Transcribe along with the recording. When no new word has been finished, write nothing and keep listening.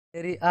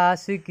तेरी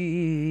आशिकी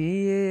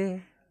ये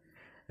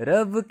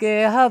रब के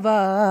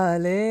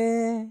हवाले,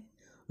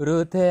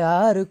 रूठे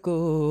यार को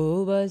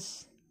बस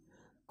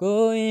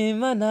कोई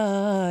मना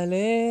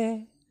ले।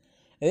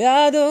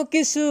 यादों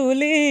की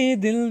सूली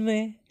दिल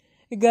में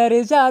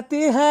गर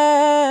जाती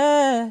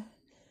है,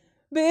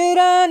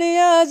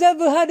 वीरानियां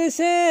जब हद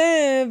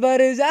से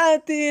भर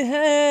जाती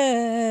है।